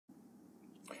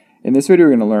In this video,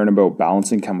 we're going to learn about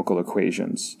balancing chemical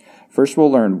equations. First,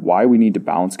 we'll learn why we need to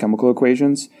balance chemical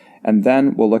equations, and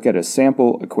then we'll look at a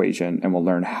sample equation and we'll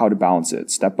learn how to balance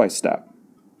it step by step.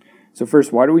 So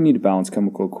first, why do we need to balance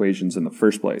chemical equations in the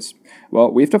first place?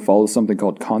 Well, we have to follow something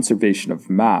called conservation of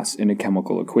mass in a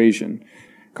chemical equation.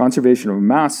 Conservation of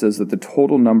mass says that the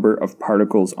total number of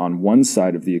particles on one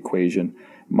side of the equation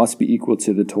must be equal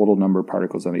to the total number of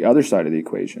particles on the other side of the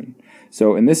equation.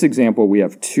 So in this example, we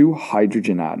have 2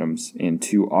 hydrogen atoms and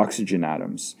 2 oxygen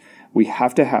atoms. We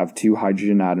have to have 2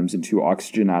 hydrogen atoms and 2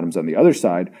 oxygen atoms on the other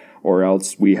side, or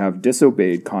else we have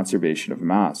disobeyed conservation of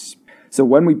mass. So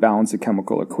when we balance a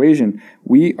chemical equation,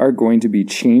 we are going to be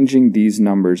changing these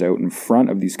numbers out in front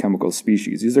of these chemical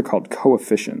species. These are called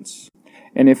coefficients.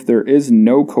 And if there is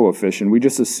no coefficient, we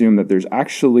just assume that there's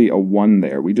actually a 1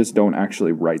 there. We just don't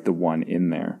actually write the 1 in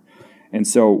there. And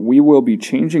so we will be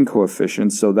changing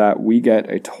coefficients so that we get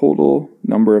a total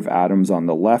number of atoms on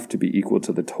the left to be equal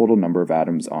to the total number of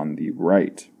atoms on the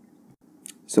right.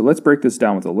 So let's break this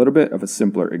down with a little bit of a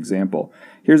simpler example.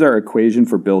 Here's our equation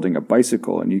for building a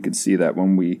bicycle, and you can see that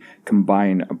when we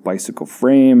combine a bicycle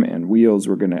frame and wheels,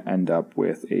 we're going to end up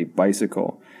with a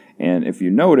bicycle. And if you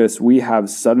notice, we have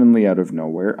suddenly out of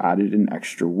nowhere added an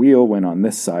extra wheel when on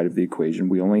this side of the equation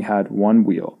we only had 1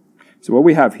 wheel. So what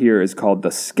we have here is called the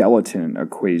skeleton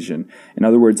equation. In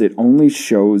other words, it only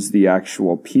shows the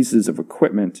actual pieces of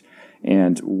equipment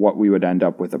and what we would end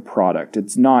up with a product.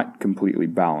 It's not completely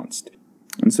balanced.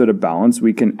 And so to balance,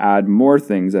 we can add more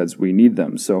things as we need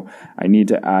them. So I need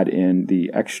to add in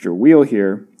the extra wheel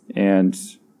here, and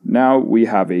now we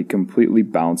have a completely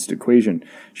balanced equation,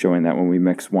 showing that when we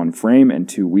mix 1 frame and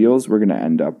 2 wheels, we're going to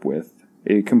end up with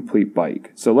a complete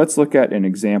bike. So let's look at an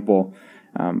example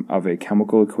of a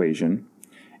chemical equation,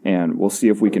 and we'll see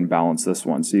if we can balance this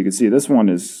one. So you can see this one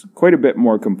is quite a bit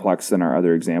more complex than our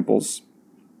other examples.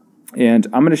 And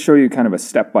I'm going to show you kind of a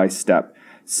step-by-step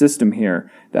system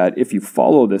here that if you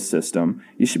follow this system,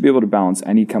 you should be able to balance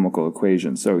any chemical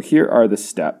equation. So here are the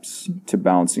steps to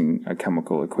balancing a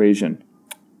chemical equation.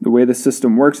 The way the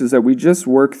system works is that we just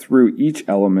work through each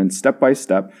element step by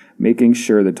step, making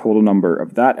sure the total number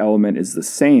of that element is the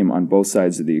same on both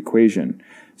sides of the equation.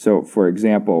 So for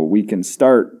example, we can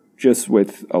start just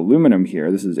with aluminum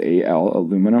here. This is Al,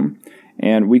 aluminum.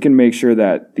 And we can make sure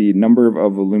that the number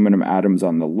of aluminum atoms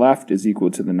on the left is equal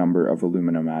to the number of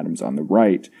aluminum atoms on the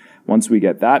right. Once we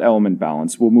get that element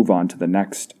balanced, we'll move on to the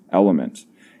next element.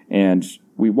 And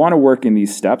we want to work in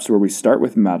these steps where we start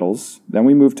with metals, then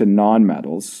we move to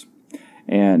non-metals,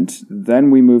 and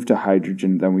then we move to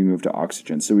hydrogen, then we move to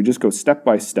oxygen. So we just go step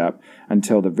by step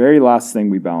until the very last thing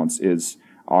we balance is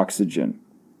oxygen.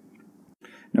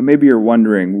 Now maybe you're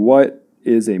wondering, what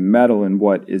is a metal and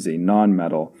what is a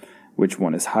non-metal? Which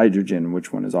one is hydrogen,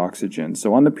 which one is oxygen?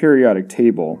 So on the periodic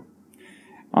table,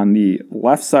 on the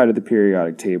left side of the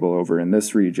periodic table over in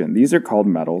this region, these are called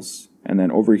metals. And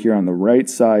then over here on the right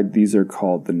side, these are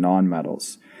called the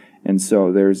nonmetals. And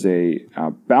so there's a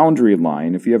boundary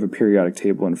line. If you have a periodic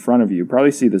table in front of you, you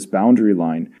probably see this boundary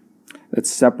line that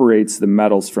separates the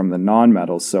metals from the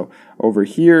nonmetals. So over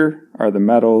here are the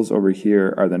metals, over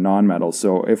here are the nonmetals.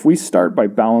 So if we start by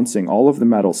balancing all of the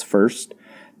metals first,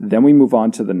 then we move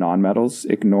on to the nonmetals,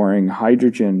 ignoring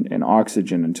hydrogen and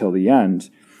oxygen until the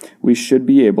end, we should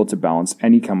be able to balance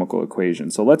any chemical equation.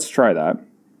 So let's try that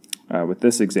with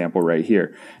this example right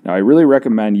here. Now I really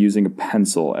recommend using a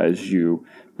pencil as you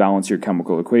balance your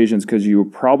chemical equations, because you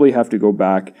will probably have to go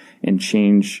back and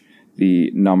change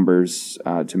the numbers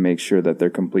to make sure that they're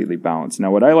completely balanced.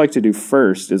 Now what I like to do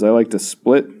first is I like to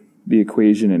split the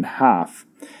equation in half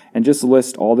and just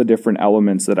list all the different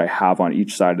elements that I have on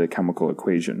each side of the chemical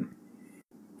equation.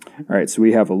 Alright, so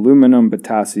we have aluminum,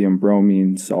 potassium,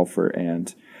 bromine, sulfur,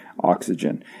 and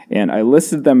oxygen. And I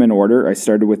listed them in order. I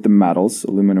started with the metals.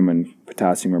 Aluminum and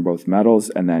potassium are both metals,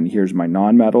 and then here's my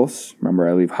nonmetals. Remember,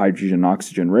 I leave hydrogen and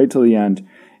oxygen right till the end.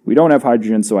 We don't have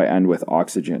hydrogen, so I end with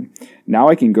oxygen. Now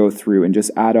I can go through and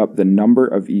just add up the number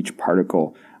of each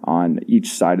particle on each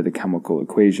side of the chemical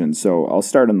equation. So I'll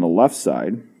start on the left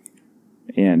side,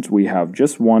 and we have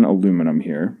just 1 aluminum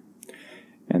here.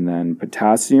 And then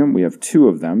potassium, we have 2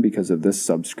 of them because of this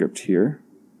subscript here.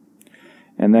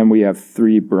 And then we have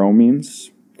 3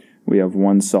 bromines, we have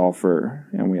 1 sulfur,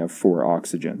 and we have 4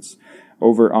 oxygens.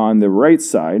 Over on the right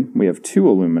side, we have 2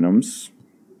 aluminums.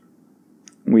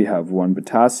 We have 1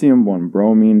 potassium, 1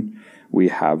 bromine. We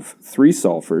have 3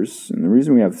 sulfurs. And the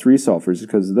reason we have 3 sulfurs is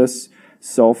because this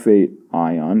sulfate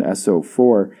ion,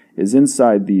 SO4, is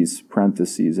inside these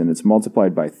parentheses, and it's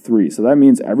multiplied by 3. So that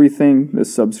means everything,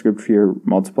 this subscript here,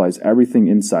 multiplies everything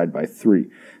inside by 3.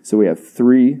 So we have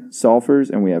 3 sulfurs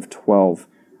and we have 12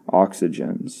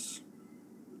 oxygens.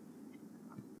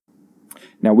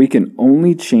 Now we can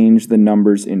only change the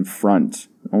numbers in front,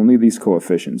 only these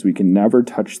coefficients. We can never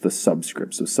touch the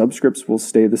subscripts. So subscripts will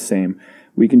stay the same.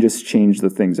 We can just change the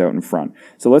things out in front.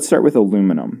 So let's start with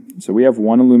aluminum. So we have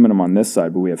 1 aluminum on this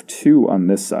side, but we have 2 on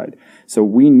this side. So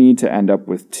we need to end up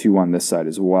with 2 on this side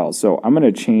as well. So I'm going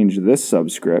to change this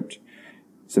subscript.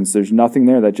 Since there's nothing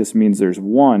there, that just means there's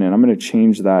 1, and I'm going to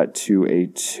change that to a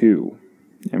 2.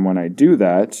 And when I do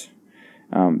that,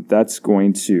 that's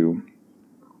going to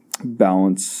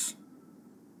balance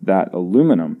that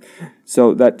aluminum.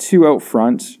 So that 2 out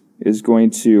front is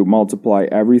going to multiply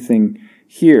everything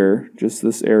here, just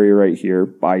this area right here,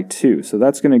 by 2. So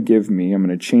that's going to give me, I'm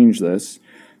going to change this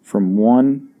from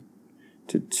 1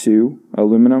 to 2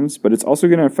 aluminums, but it's also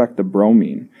going to affect the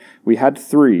bromine. We had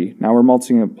 3, now we're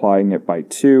multiplying it by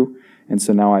 2, and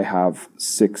so now I have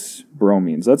 6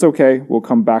 bromines. That's okay, we'll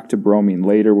come back to bromine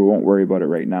later, we won't worry about it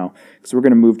right now, because we're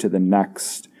going to move to the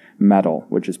next metal,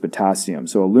 which is potassium.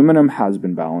 So aluminum has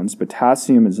been balanced,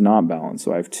 potassium is not balanced.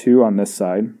 So I have 2 on this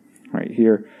side, right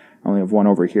here, I only have 1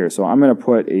 over here. So I'm going to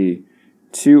put a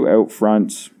 2 out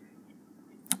front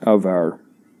of our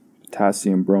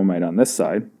potassium bromide on this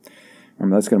side.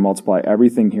 Remember, that's going to multiply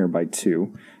everything here by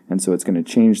 2. And so it's going to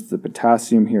change the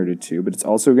potassium here to 2, but it's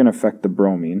also going to affect the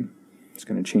bromine. It's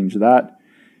going to change that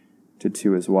to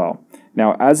 2 as well.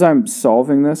 Now, as I'm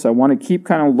solving this, I want to keep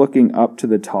kind of looking up to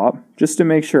the top just to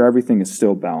make sure everything is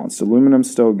still balanced. Aluminum's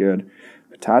still good.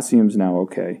 Potassium's now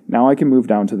okay. Now I can move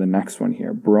down to the next one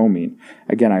here, bromine.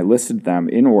 Again, I listed them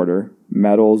in order,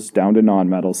 metals down to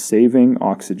nonmetals, saving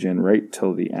oxygen right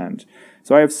till the end.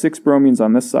 So I have 6 bromines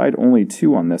on this side, only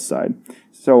 2 on this side.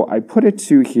 So I put a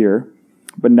 2 here,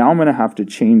 but now I'm going to have to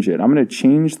change it. I'm going to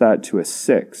change that to a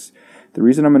 6. The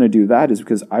reason I'm going to do that is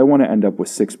because I want to end up with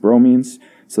 6 bromines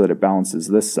so that it balances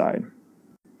this side.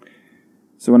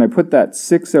 So when I put that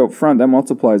 6 out front, that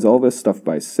multiplies all this stuff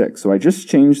by 6. So I just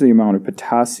changed the amount of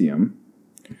potassium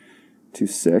to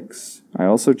 6. I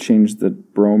also changed the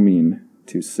bromine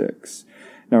to 6.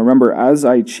 Now remember, as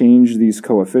I change these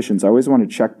coefficients, I always want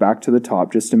to check back to the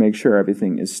top just to make sure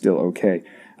everything is still okay.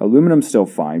 Aluminum's still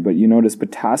fine, but you notice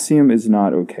potassium is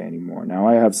not okay anymore. Now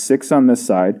I have 6 on this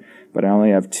side, but I only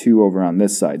have 2 over on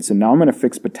this side. So now I'm going to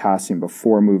fix potassium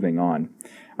before moving on.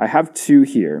 I have 2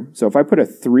 here, so if I put a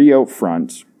 3 out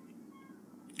front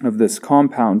of this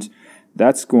compound,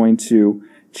 that's going to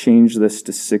change this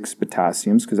to 6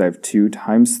 potassiums because I have 2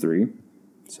 times 3.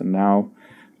 So now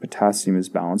potassium is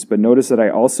balanced. But notice that I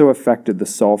also affected the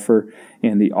sulfur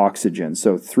and the oxygen.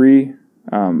 So 3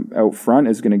 out front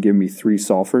is going to give me 3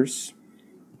 sulfurs.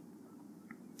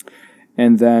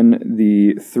 And then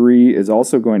the 3 is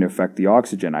also going to affect the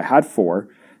oxygen. I had 4,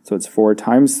 so it's 4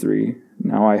 times 3.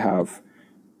 Now I have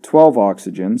 12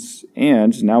 oxygens,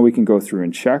 and now we can go through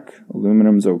and check.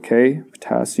 Aluminum's okay,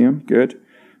 potassium, good.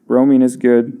 Bromine is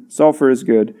good, sulfur is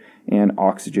good, and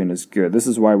oxygen is good. This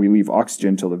is why we leave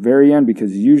oxygen till the very end,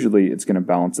 because usually it's going to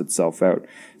balance itself out.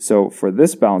 So for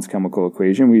this balanced chemical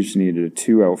equation, we just needed a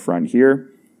 2 out front here,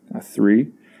 a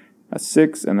 3, a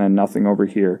 6, and then nothing over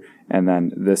here, and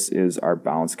then this is our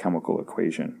balanced chemical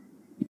equation.